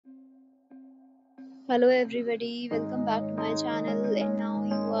Hello everybody, welcome back to my channel and now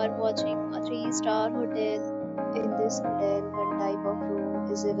you are watching a 3-star hotel. In this hotel, one type of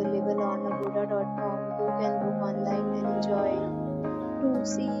room is available on agoda.com. You can book online and enjoy it. To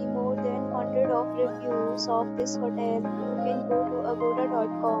see more than 100 of reviews of this hotel, you can go to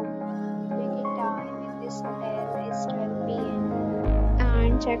agoda.com. Check-in time in this hotel is 12 p.m.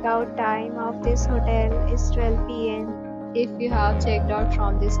 and check-out time of this hotel is 12 p.m. If you have checked out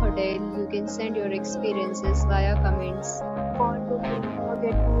from this hotel, you can send your experiences via comments. For booking or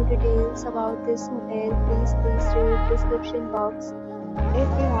get more details about this hotel, please read description box. If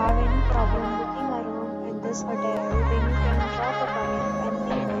you have any problem booking a room in this hotel, then you can drop a comment and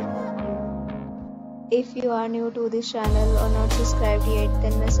we will help you. If you are new to this channel or not subscribed yet,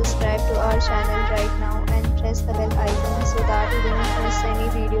 then subscribe to our channel right now and press the bell icon so that you don't miss any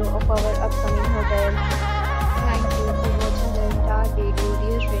video of our upcoming hotel. Thank you for watching the entire video,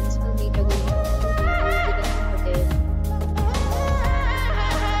 dear friends.